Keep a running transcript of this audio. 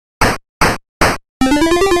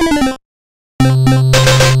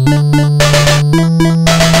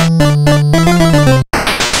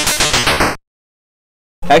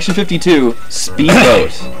Action 52,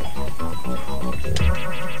 Speedboat.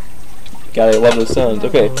 Gotta love those sounds.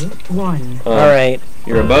 Okay. Alright.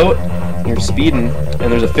 You're a boat, you're speeding,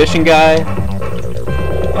 and there's a fishing guy.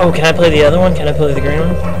 Oh, can I play the other one? Can I play the green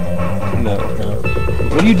one? No. No.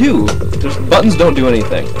 What do you do? There's, buttons don't do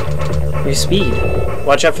anything. You speed.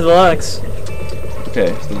 Watch out for the lugs.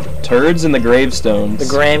 Okay, so the turds and the gravestones. The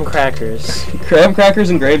graham crackers. Graham crackers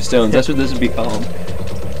and gravestones, that's what this would be called.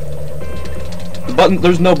 The button,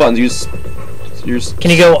 there's no buttons, you just... Can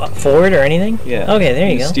you go forward or anything? Yeah. Okay, there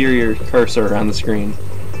you go. Steer your cursor on the screen.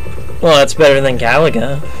 Well, that's better than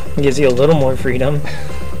Galaga. It gives you a little more freedom.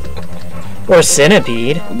 Or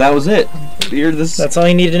Centipede. That was it. That's all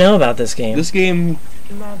you need to know about this game. This game,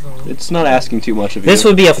 it's not asking too much of you. This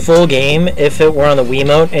would be a full game if it were on the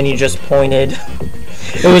Wiimote and you just pointed.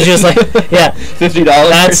 It was just like, yeah. $50?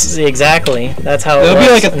 That's exactly. That's how it would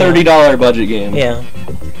works. be like a $30 budget game. Yeah.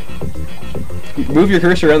 Move your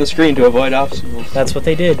cursor around the screen to avoid obstacles. That's what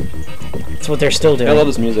they did. That's what they're still doing. I love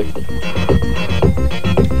this music.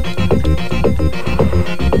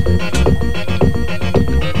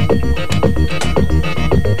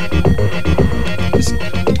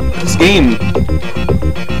 This game...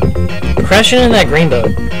 Crashing in that green boat.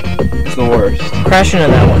 It's the worst. Crashing in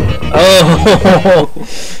that one. Oh!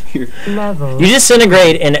 You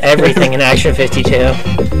disintegrate in everything in Action 52.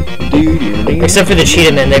 Except for the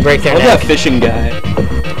cheetah men, they break their neck. Look at that fishing guy.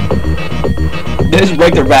 They just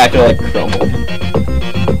break their back, they're like crumbled.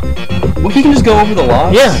 Well, he can just go over the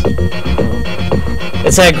logs? Yeah.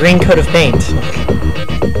 It's that green coat of paint.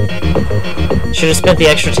 Should have spent the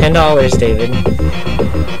extra $10, David.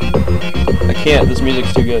 I can't, this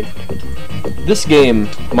music's too good. This game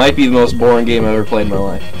might be the most boring game I've ever played in my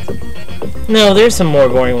life. No, there's some more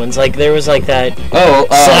boring ones. Like, there was like that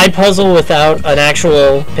slide puzzle without an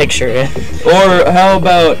actual picture. Or how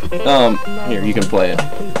about, here, you can play it.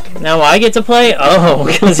 Now I get to play? Oh,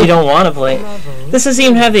 because you don't want to play. This doesn't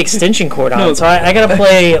even have the extension cord on, so I gotta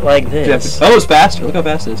play like this. Oh, it's faster. Look how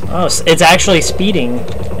fast it is. Oh, it's actually speeding,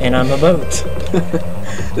 and I'm a boat.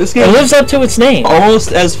 This game it lives up to its name.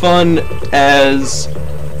 Almost as fun as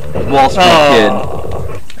Wall Street Kid.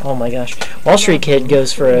 Oh my gosh. Wall Street Kid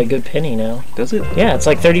goes for a good penny now. Does it? Yeah, it's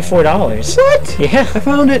like $34. What? Yeah. I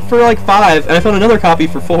found it for like $5, and I found another copy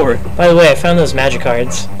for $4. By the way, I found those magic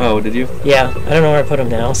cards. Oh, did you? Yeah, I don't know where I put them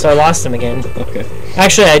now, so I lost them again. Okay.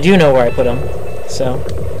 Actually, I do know where I put them, so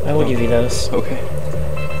I will give you those. Okay.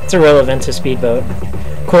 It's irrelevant to Speedboat.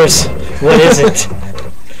 Of course, what is it?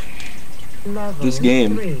 This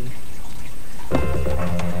game.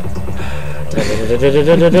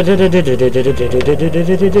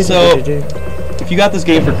 So, if you got this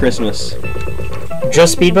game for Christmas...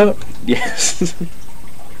 Just Speedboat? Yes.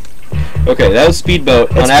 Okay, that was Speedboat.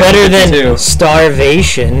 It's on better Action than 52.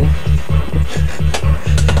 Starvation.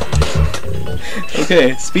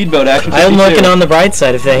 Okay, Speedboat, Action 52. I'm looking on the bright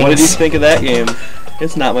side of things. What did you think of that game?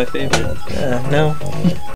 It's not my favorite. No.